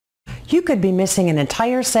You could be missing an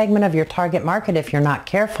entire segment of your target market if you're not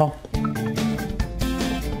careful.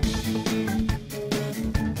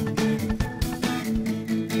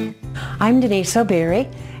 I'm Denise O'Berry,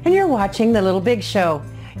 and you're watching The Little Big Show,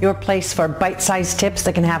 your place for bite-sized tips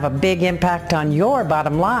that can have a big impact on your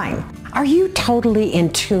bottom line. Are you totally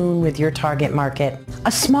in tune with your target market?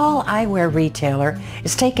 A small eyewear retailer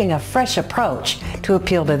is taking a fresh approach to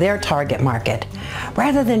appeal to their target market.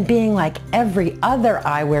 Rather than being like every other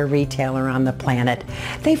eyewear retailer on the planet,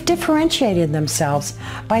 they've differentiated themselves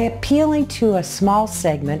by appealing to a small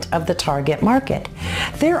segment of the target market.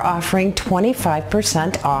 They're offering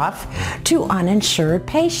 25% off to uninsured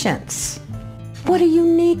patients. What a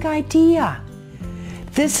unique idea!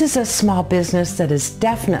 This is a small business that is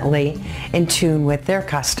definitely in tune with their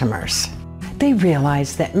customers. They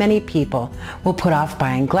realize that many people will put off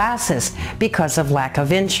buying glasses because of lack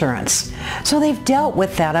of insurance, so they've dealt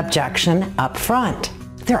with that objection up front.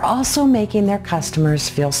 They're also making their customers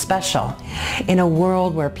feel special. In a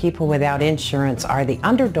world where people without insurance are the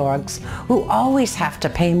underdogs who always have to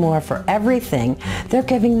pay more for everything, they're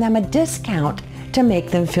giving them a discount to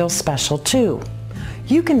make them feel special too.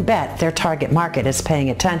 You can bet their target market is paying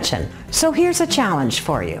attention. So here's a challenge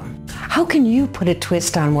for you. How can you put a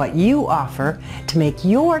twist on what you offer to make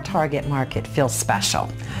your target market feel special?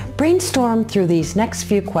 Brainstorm through these next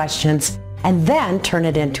few questions and then turn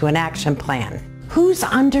it into an action plan. Who's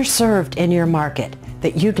underserved in your market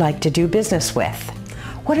that you'd like to do business with?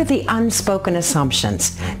 What are the unspoken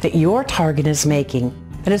assumptions that your target is making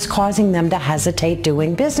that is causing them to hesitate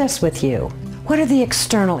doing business with you? What are the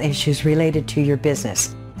external issues related to your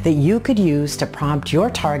business that you could use to prompt your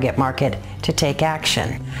target market to take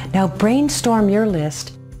action? Now brainstorm your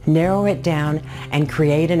list, narrow it down, and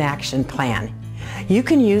create an action plan. You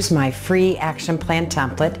can use my free action plan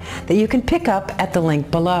template that you can pick up at the link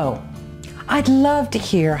below. I'd love to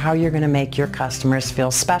hear how you're going to make your customers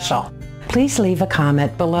feel special. Please leave a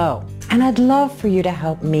comment below. And I'd love for you to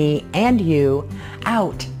help me and you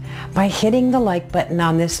out by hitting the like button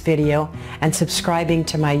on this video and subscribing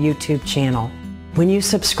to my YouTube channel. When you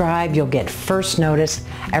subscribe, you'll get first notice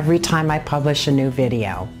every time I publish a new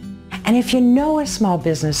video. And if you know a small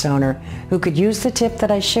business owner who could use the tip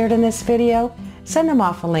that I shared in this video, send them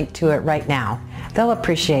off a link to it right now. They'll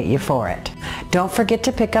appreciate you for it. Don't forget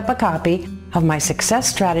to pick up a copy of my Success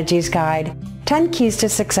Strategies Guide, 10 Keys to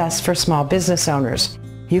Success for Small Business Owners.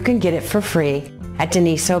 You can get it for free at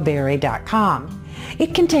deniseoberry.com.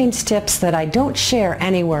 It contains tips that I don't share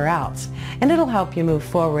anywhere else, and it'll help you move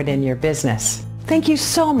forward in your business. Thank you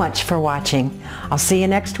so much for watching. I'll see you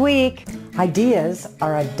next week. Ideas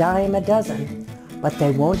are a dime a dozen, but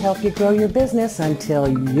they won't help you grow your business until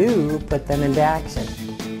you put them into action.